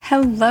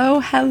Hello,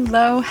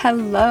 hello,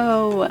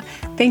 hello.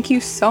 Thank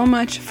you so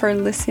much for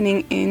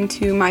listening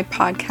into my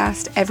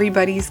podcast,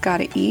 Everybody's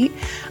Gotta Eat.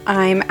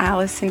 I'm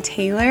Allison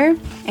Taylor,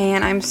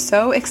 and I'm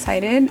so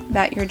excited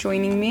that you're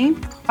joining me.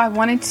 I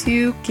wanted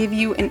to give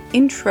you an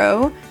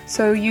intro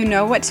so you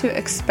know what to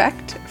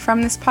expect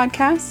from this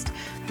podcast.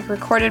 I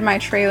recorded my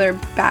trailer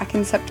back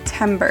in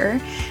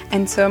September,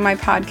 and so my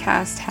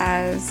podcast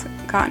has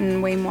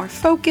gotten way more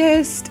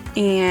focused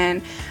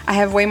and I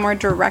have way more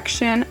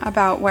direction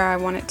about where I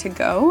want it to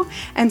go.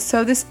 And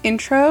so this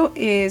intro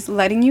is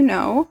letting you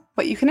know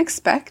what you can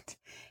expect.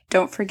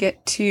 Don't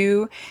forget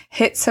to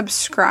hit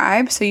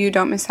subscribe so you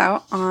don't miss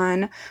out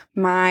on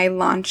my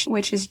launch,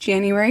 which is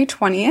January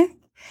 20th.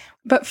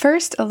 But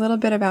first, a little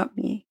bit about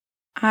me.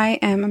 I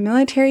am a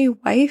military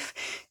wife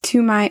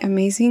to my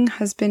amazing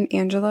husband,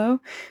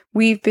 Angelo.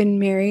 We've been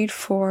married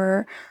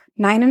for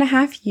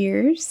 9.5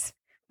 years.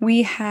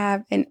 We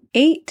have an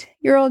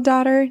 8-year-old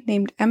daughter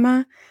named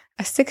Emma,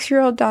 a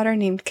 6-year-old daughter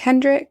named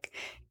Kendrick,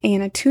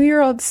 and a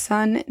 2-year-old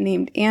son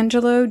named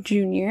Angelo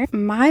Jr.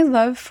 My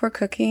love for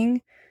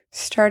cooking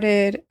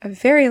started a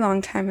very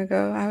long time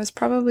ago. I was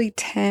probably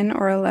 10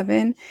 or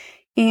 11,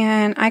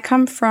 and I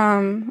come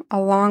from a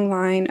long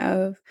line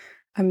of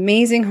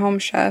amazing home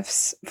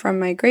chefs, from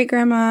my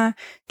great-grandma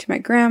to my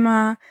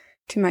grandma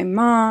to my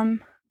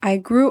mom. I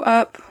grew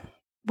up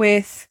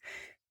with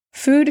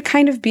food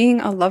kind of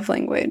being a love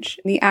language,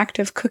 the act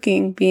of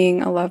cooking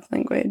being a love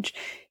language,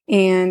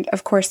 and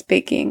of course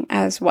baking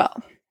as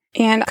well.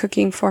 And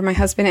cooking for my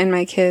husband and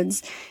my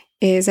kids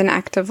is an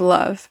act of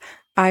love.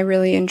 I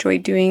really enjoy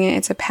doing it.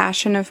 It's a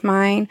passion of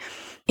mine,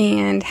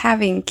 and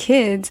having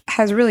kids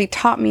has really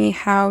taught me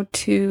how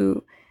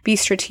to be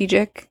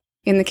strategic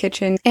in the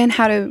kitchen and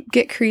how to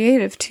get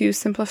creative to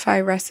simplify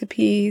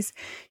recipes,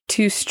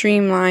 to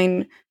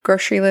streamline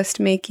grocery list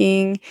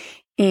making,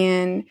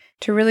 and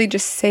to really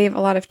just save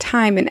a lot of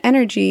time and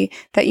energy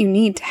that you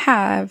need to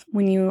have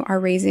when you are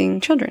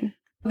raising children.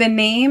 The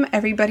name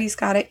Everybody's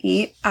Gotta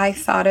Eat, I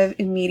thought of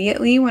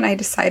immediately when I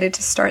decided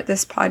to start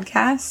this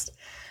podcast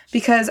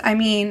because,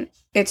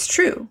 it's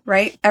true,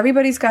 right?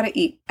 Everybody's gotta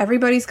eat.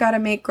 Everybody's gotta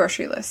make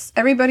grocery lists.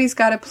 Everybody's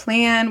gotta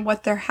plan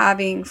what they're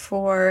having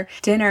for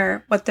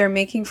dinner, what they're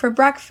making for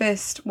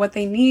breakfast, what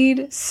they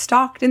need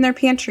stocked in their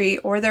pantry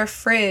or their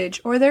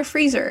fridge or their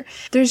freezer.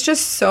 There's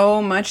just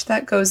so much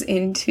that goes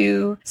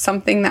into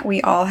something that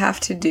we all have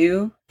to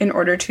do in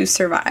order to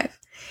survive.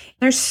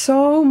 There's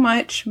so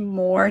much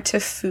more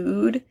to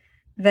food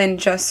than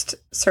just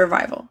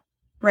survival,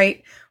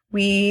 right?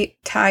 We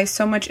tie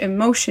so much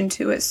emotion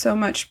to it, so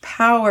much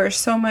power,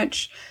 so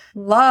much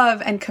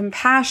love and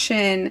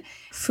compassion.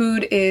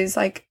 Food is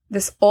like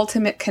this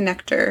ultimate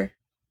connector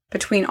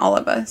between all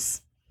of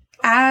us.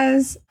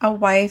 As a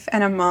wife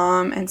and a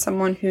mom and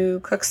someone who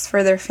cooks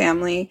for their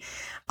family,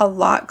 a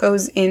lot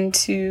goes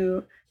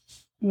into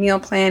meal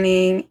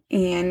planning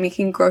and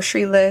making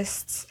grocery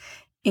lists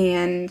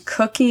and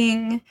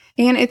cooking.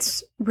 And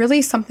it's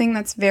really something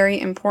that's very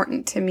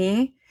important to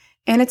me.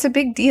 And it's a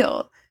big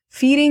deal.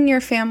 Feeding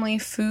your family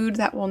food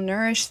that will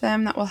nourish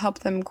them, that will help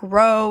them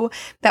grow,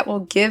 that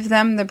will give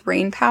them the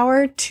brain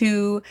power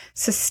to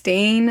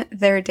sustain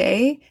their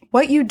day.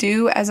 What you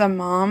do as a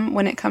mom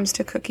when it comes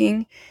to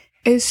cooking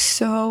is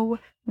so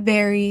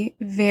very,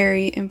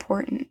 very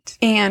important.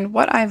 And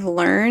what I've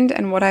learned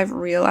and what I've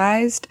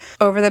realized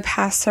over the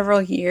past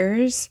several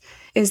years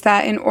is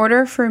that in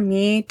order for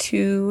me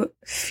to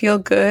feel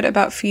good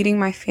about feeding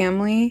my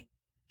family,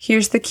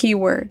 here's the key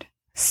word: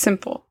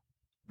 simple.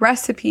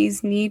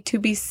 Recipes need to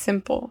be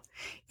simple.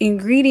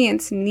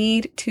 Ingredients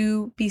need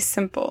to be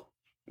simple.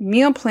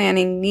 Meal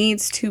planning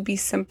needs to be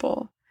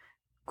simple.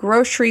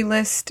 Grocery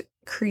list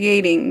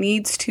creating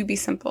needs to be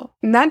simple.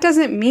 And that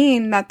doesn't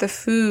mean that the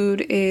food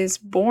is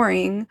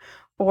boring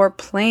or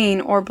plain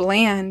or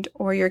bland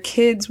or your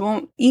kids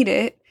won't eat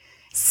it.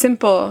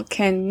 Simple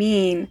can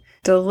mean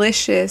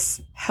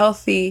delicious,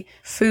 healthy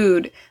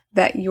food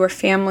that your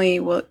family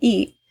will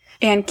eat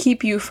and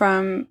keep you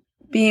from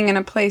being in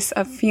a place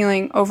of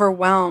feeling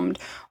overwhelmed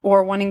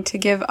or wanting to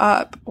give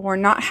up or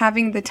not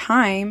having the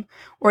time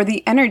or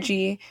the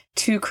energy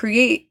to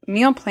create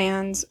meal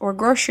plans or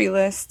grocery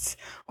lists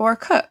or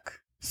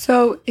cook.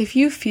 So if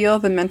you feel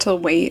the mental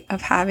weight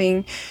of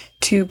having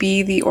to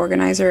be the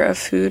organizer of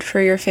food for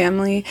your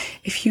family,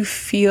 if you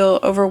feel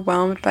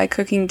overwhelmed by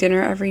cooking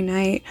dinner every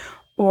night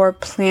or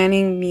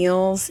planning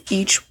meals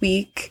each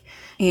week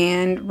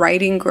and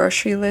writing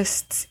grocery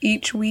lists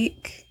each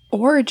week,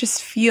 or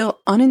just feel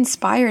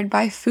uninspired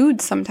by food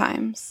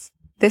sometimes,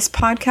 this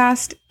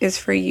podcast is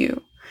for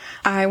you.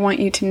 I want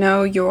you to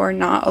know you're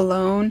not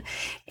alone,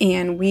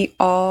 and we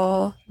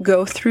all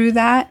go through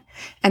that,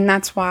 and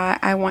that's why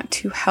I want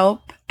to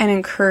help and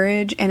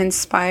encourage and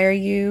inspire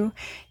you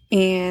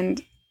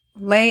and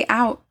lay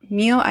out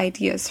meal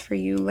ideas for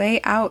you, lay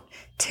out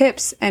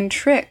tips and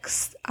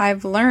tricks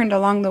I've learned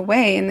along the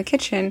way in the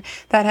kitchen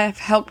that have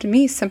helped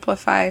me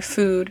simplify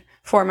food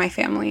for my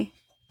family.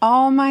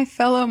 All my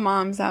fellow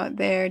moms out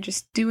there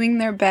just doing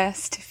their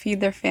best to feed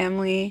their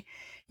family,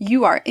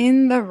 you are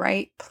in the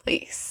right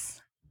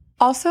place.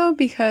 Also,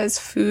 because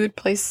food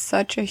plays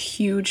such a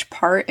huge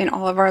part in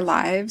all of our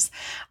lives,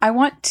 I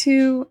want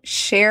to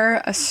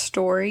share a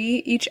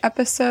story each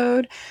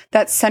episode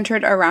that's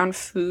centered around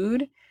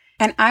food.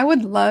 And I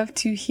would love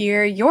to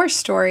hear your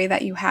story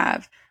that you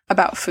have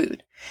about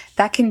food.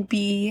 That can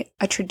be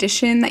a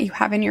tradition that you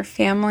have in your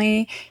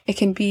family. It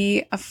can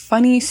be a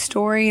funny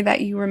story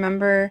that you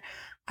remember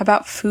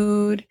about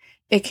food.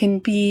 It can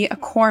be a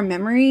core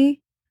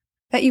memory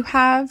that you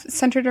have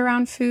centered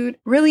around food.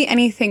 Really,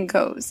 anything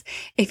goes.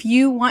 If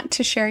you want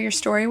to share your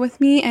story with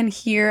me and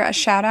hear a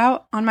shout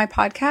out on my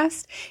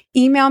podcast,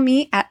 email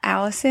me at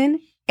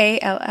Allison,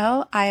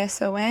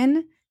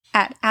 Allison,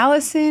 at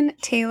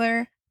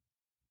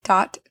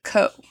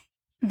AllisonTaylor.co.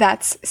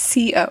 That's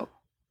C-O.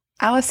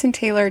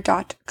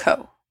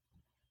 AllisonTaylor.co.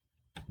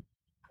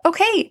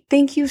 Okay,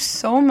 thank you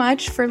so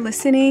much for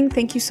listening.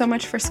 Thank you so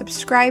much for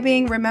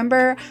subscribing.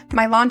 Remember,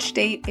 my launch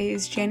date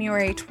is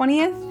January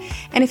 20th.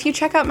 And if you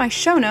check out my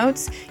show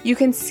notes, you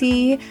can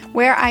see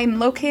where I'm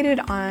located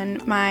on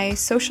my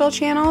social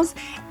channels.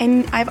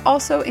 And I've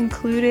also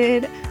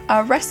included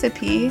a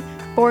recipe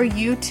for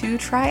you to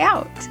try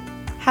out.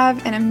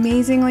 Have an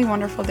amazingly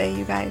wonderful day,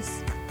 you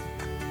guys.